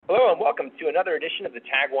another edition of the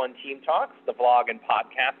Tag One Team Talks, the vlog and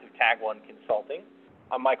podcast of Tag One Consulting.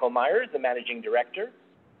 I'm Michael Myers, the Managing Director.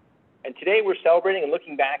 And today we're celebrating and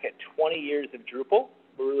looking back at 20 years of Drupal.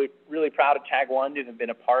 We're really proud of Tag One to have been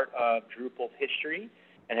a part of Drupal's history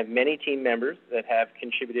and have many team members that have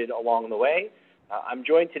contributed along the way. I'm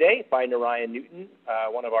joined today by Narayan Newton,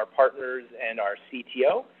 one of our partners and our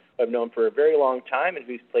CTO, who I've known for a very long time and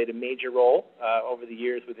who's played a major role over the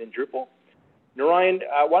years within Drupal. Narayan,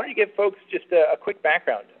 why don't you give folks just a quick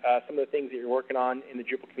background, some of the things that you're working on in the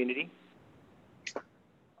Drupal community?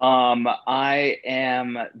 I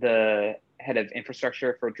am the head of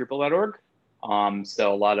infrastructure for Drupal.org.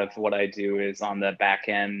 So a lot of what I do is on the back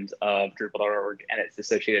end of Drupal.org and its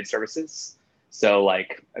associated services. So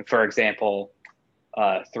like, for example,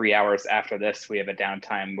 3 hours after this, we have a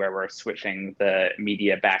downtime where we're switching the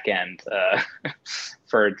media backend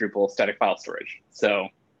for Drupal static file storage. So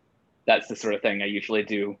that's the sort of thing I usually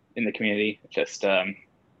do in the community, just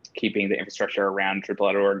keeping the infrastructure around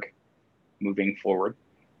Drupal.org moving forward.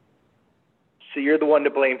 So you're the one to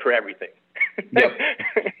blame for everything. Yep.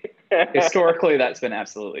 Historically, that's been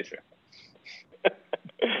absolutely true.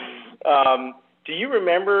 Do you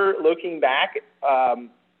remember, looking back, how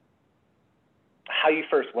you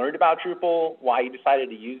first learned about Drupal, why you decided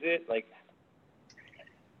to use it?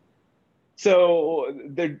 So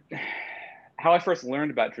how I first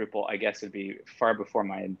learned about Drupal, I guess, would be far before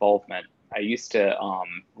my involvement. I used to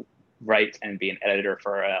write and be an editor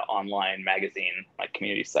for an online magazine, like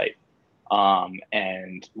community site.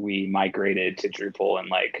 And we migrated to Drupal in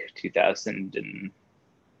like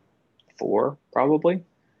 2004, probably.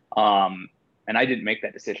 And I didn't make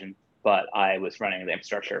that decision, but I was running the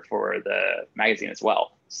infrastructure for the magazine as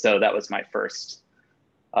well. So that was my first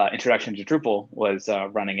introduction to Drupal, was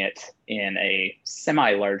running it in a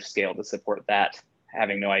semi-large scale to support that,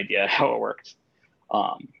 having no idea how it worked.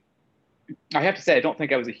 I have to say, I don't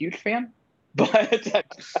think I was a huge fan, but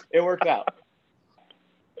it worked out.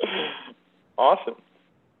 Awesome.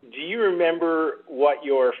 Do you remember what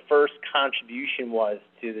your first contribution was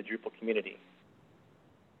to the Drupal community?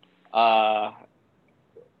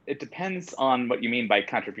 It depends on what you mean by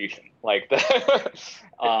contribution. Like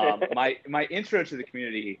my intro to the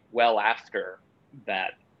community well after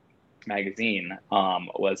that magazine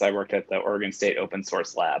was I worked at the Oregon State Open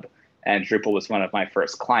Source Lab, and Drupal was one of my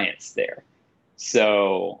first clients there.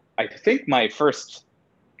 So I think my first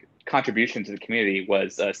contribution to the community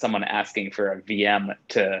was someone asking for a VM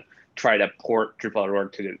to try to port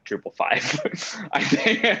Drupal.org to Drupal 5.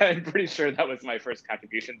 I'm pretty sure that was my first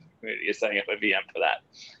contribution to the community, is setting up a VM for that.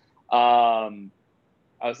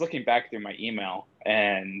 I was looking back through my email,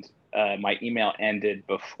 and my email ended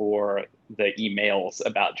before the emails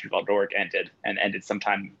about Drupal.org ended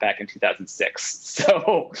sometime back in 2006.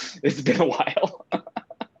 So it's been a while.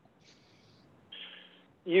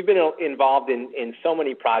 You've been involved in so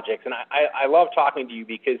many projects, and I love talking to you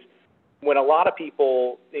because when a lot of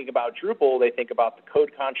people think about Drupal, they think about the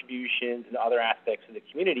code contributions and other aspects of the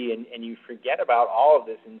community, and you forget about all of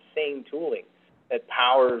this insane tooling that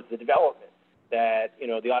powers the development, that,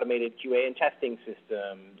 the automated QA and testing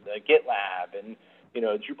system, the GitLab, and,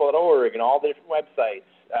 Drupal.org and all the different websites.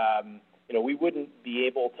 We wouldn't be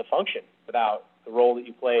able to function without the role that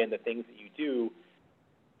you play and the things that you do.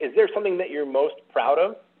 Is there something that you're most proud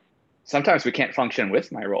of? Sometimes we can't function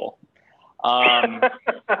with my role.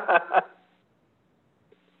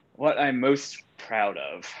 What I'm most proud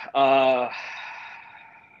of?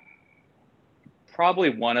 Probably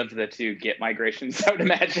one of the two Git migrations, I would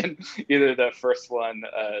imagine. Either the first one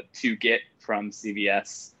to Git from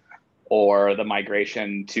CVS, or the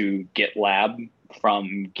migration to GitLab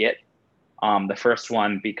from Git. The first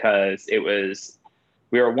one because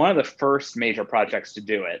we were one of the first major projects to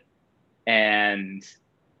do it, and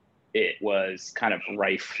it was kind of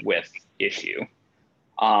rife with issue.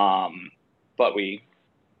 But we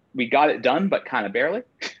got it done, but kind of barely.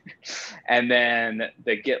 And then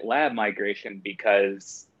the GitLab migration,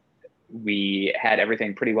 because we had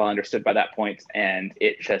everything pretty well understood by that point, and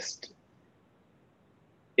it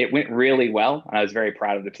went really well. And I was very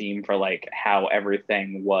proud of the team for like how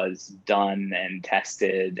everything was done and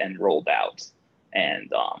tested and rolled out.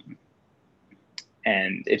 And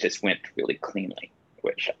it just went really cleanly,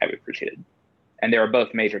 which I appreciated. And they were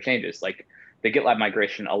both major changes. Like the GitLab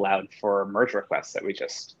migration allowed for merge requests that we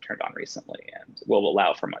just turned on recently, and will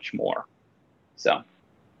allow for much more. So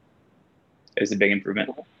it was a big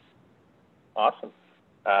improvement. Awesome.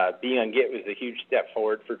 Being on Git was a huge step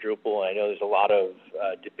forward for Drupal. I know there's a lot of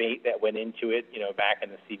debate that went into it, back in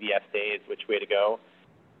the CVS days, which way to go.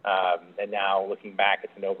 And now looking back,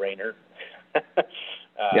 it's a no-brainer.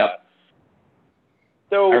 Yep.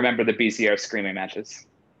 So I remember the BCR screaming matches.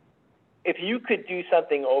 If you could do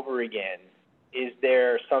something over again, is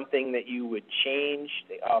there something that you would change?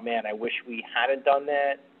 Oh man, I wish we hadn't done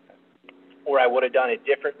that, or I would have done it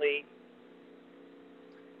differently.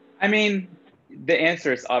 I mean, the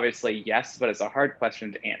answer is obviously yes, but it's a hard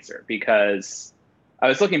question to answer because I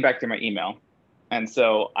was looking back through my email. And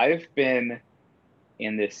so I've been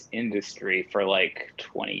in this industry for like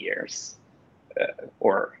 20 years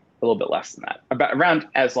or a little bit less than that, about around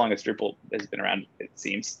as long as Drupal has been around, it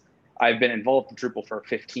seems. I've been involved in Drupal for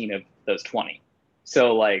 15 of those 20.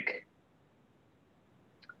 So like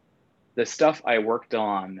the stuff I worked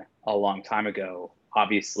on a long time ago,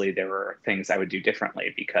 obviously there were things I would do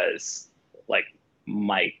differently because like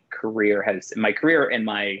my career and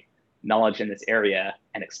my knowledge in this area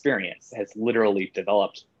and experience has literally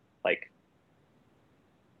developed like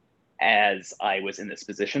as I was in this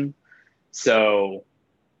position. So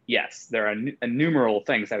yes, there are innumerable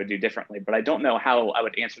things I would do differently, but I don't know how I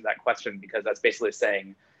would answer that question because that's basically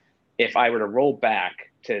saying if I were to roll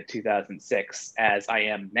back to 2006 as I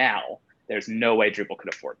am now, there's no way Drupal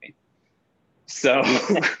could afford me. So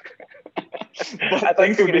but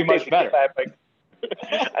things would be much better. I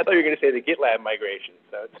thought you were going to say the GitLab migration.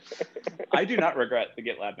 So I do not regret the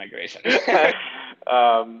GitLab migration.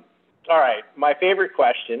 All right, my favorite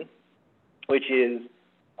question, which is,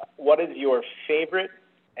 what is your favorite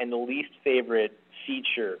and the least favorite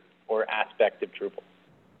feature or aspect of Drupal?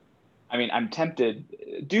 I mean, I'm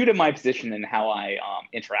tempted, due to my position and how I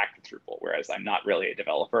interact with Drupal, whereas I'm not really a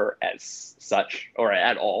developer as such or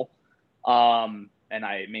at all, and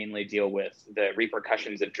I mainly deal with the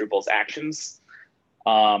repercussions of Drupal's actions.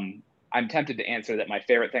 I'm tempted to answer that my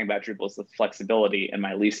favorite thing about Drupal is the flexibility and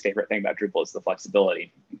my least favorite thing about Drupal is the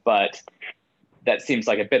flexibility, but that seems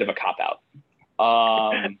like a bit of a cop-out.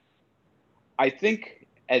 I think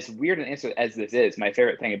as weird an answer as this is, my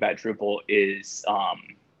favorite thing about Drupal is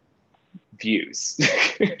views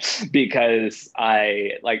because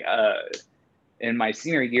I like in my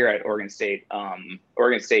senior year at Oregon State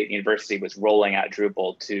University was rolling out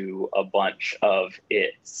Drupal to a bunch of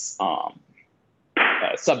its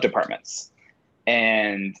sub-departments.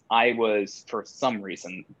 And I was, for some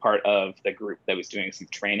reason, part of the group that was doing some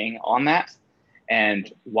training on that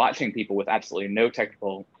and watching people with absolutely no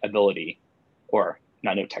technical ability or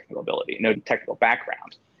not no technical ability, no technical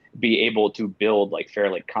background, be able to build like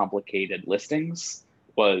fairly complicated listings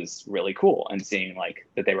was really cool. And seeing like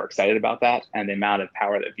that they were excited about that and the amount of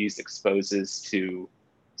power that Views exposes to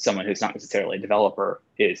someone who's not necessarily a developer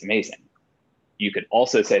is amazing. You could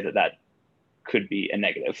also say that that could be a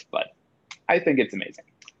negative, but I think it's amazing.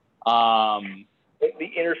 The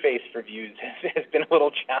interface for Views has been a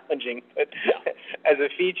little challenging, but as a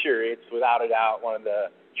feature, it's without a doubt one of the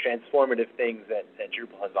transformative things that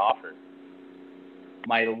Drupal has offered.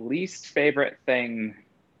 My least favorite thing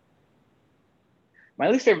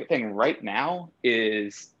right now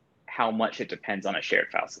is how much it depends on a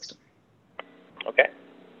shared file system. Okay.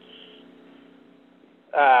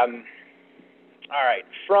 All right.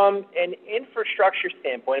 From an infrastructure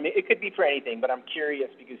standpoint, I mean, it could be for anything, but I'm curious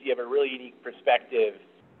because you have a really unique perspective.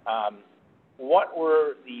 What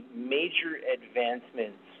were the major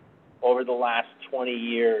advancements over the last 20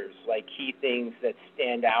 years, like key things that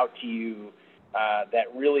stand out to you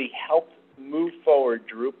that really helped move forward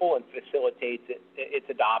Drupal and facilitates its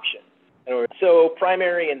adoption? So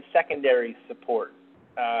primary and secondary support,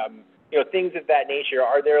 things of that nature.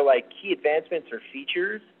 Are there like key advancements or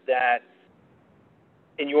features that,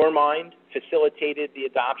 in your mind, facilitated the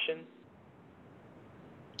adoption?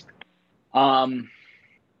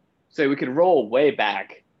 So we could roll way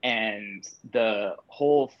back, and the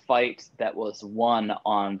whole fight that was won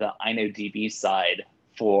on the InnoDB side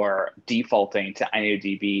for defaulting to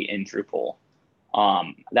InnoDB in Drupal,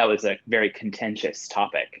 that was a very contentious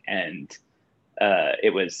topic, and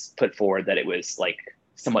it was put forward that it was like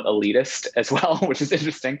somewhat elitist as well, which is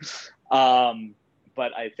interesting.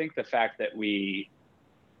 But I think the fact that we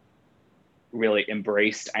really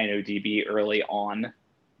embraced InnoDB early on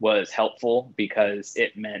was helpful because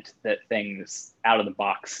it meant that things out of the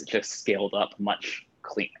box just scaled up much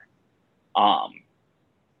cleaner.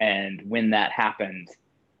 And when that happened,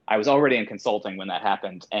 I was already in consulting when that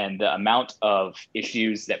happened, and the amount of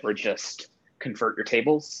issues that were just convert your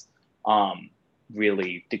tables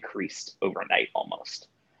really decreased overnight almost.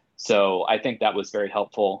 So I think that was very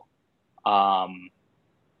helpful. Honestly,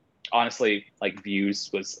 like Views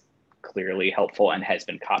was clearly helpful and has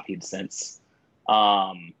been copied since.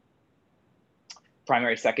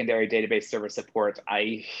 Primary, secondary database server support,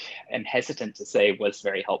 I am hesitant to say was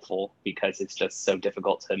very helpful because it's just so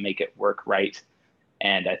difficult to make it work right.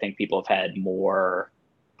 And I think people have had more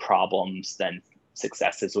problems than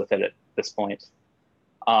successes with it at this point.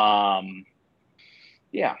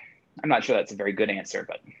 Yeah, I'm not sure that's a very good answer,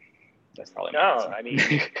 but that's probably my answer. I mean,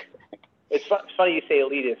 it's funny you say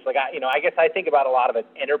elitist. Like, I guess I think about a lot of it,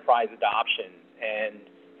 enterprise adoption and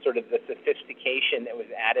sort of the sophistication that was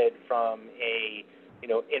added from a,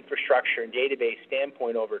 infrastructure and database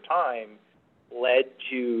standpoint over time led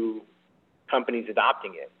to companies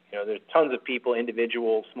adopting it. There's tons of people,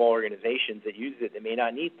 individuals, small organizations that use it that may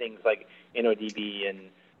not need things like InnoDB and.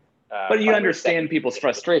 But you understand people's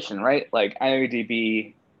frustration, right? Like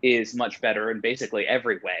InnoDB is much better in basically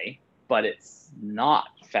every way, but it's not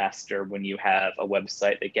faster when you have a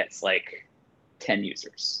website that gets like 10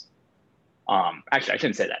 users. Actually, I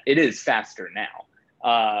shouldn't say that. It is faster now.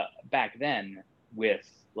 Back then, with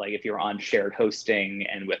like if you're on shared hosting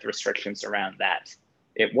and with restrictions around that,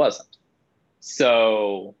 it wasn't.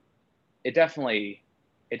 So it definitely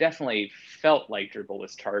felt like Drupal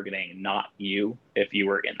was targeting not you if you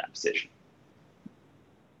were in that position.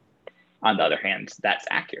 On the other hand, that's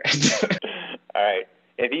accurate. All right.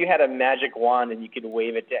 If you had a magic wand and you could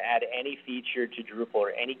wave it to add any feature to Drupal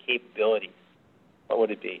or any capability, what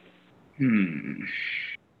would it be?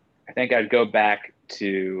 I think I'd go back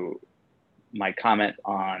to my comment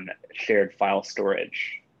on shared file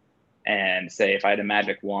storage and say if I had a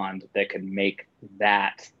magic wand that could make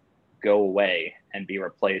that go away and be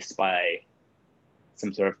replaced by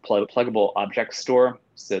some sort of pluggable object store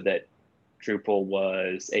so that Drupal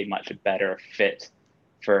was a much better fit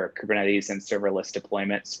for Kubernetes and serverless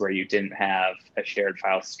deployments where you didn't have a shared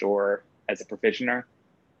file store as a provisioner.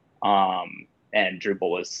 And Drupal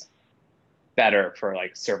was better for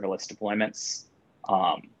like serverless deployments.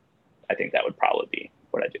 I think that would probably be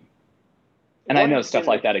what I do. And I know stuff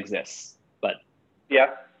like that exists, but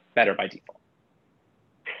yeah, better by default.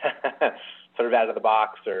 Sort of out of the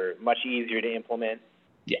box or much easier to implement.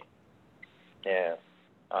 Yeah. Yeah.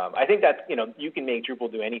 I think that, you can make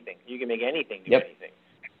Drupal do anything. You can make anything do anything.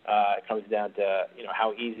 It comes down to,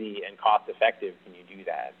 how easy and cost effective can you do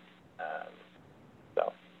that.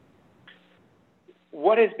 So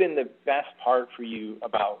what has been the best part for you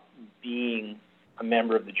about being a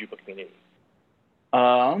member of the Drupal community?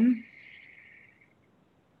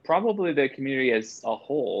 Probably the community as a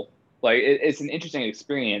whole. Like it's an interesting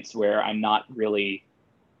experience where I'm not really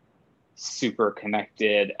super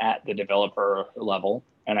connected at the developer level.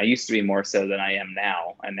 And I used to be more so than I am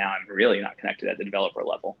now. And now I'm really not connected at the developer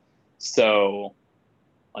level. So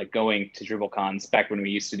like going to DrupalCons back when we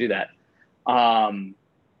used to do that,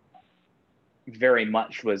 very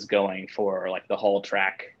much was going for like the whole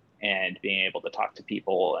track and being able to talk to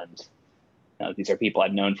people. And these are people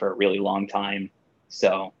I've known for a really long time.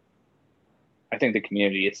 So I think the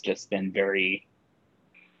community has just been very,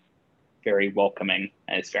 very welcoming,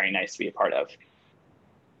 and it's very nice to be a part of.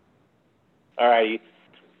 All right.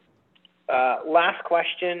 Last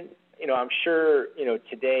question. I'm sure,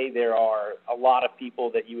 today there are a lot of people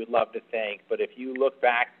that you would love to thank, but if you look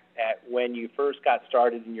back at when you first got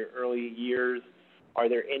started in your early years, are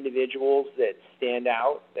there individuals that stand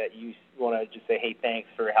out that you want to just say, hey, thanks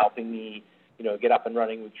for helping me, get up and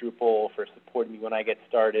running with Drupal, for supporting me when I get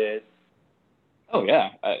started? Oh,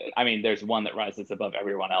 yeah. I mean, there's one that rises above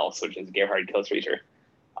everyone else, which is Gerhard Kilsreiter.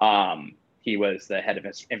 He was the head of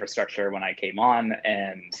infrastructure when I came on,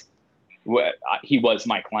 and he was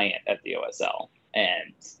my client at the OSL.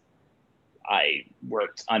 And I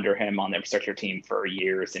worked under him on the infrastructure team for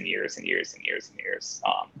years and years and years and years and years.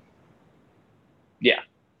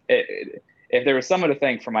 If there was someone to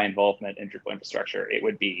thank for my involvement in Drupal infrastructure, it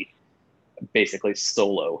would be basically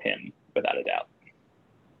solo him, without a doubt.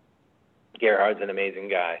 Gerhard's an amazing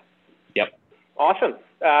guy. Yep. Awesome.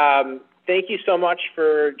 Thank you so much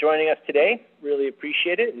for joining us today. Really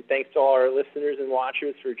appreciate it. And thanks to all our listeners and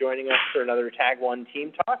watchers for joining us for another Tag One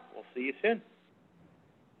Team Talk. We'll see you soon.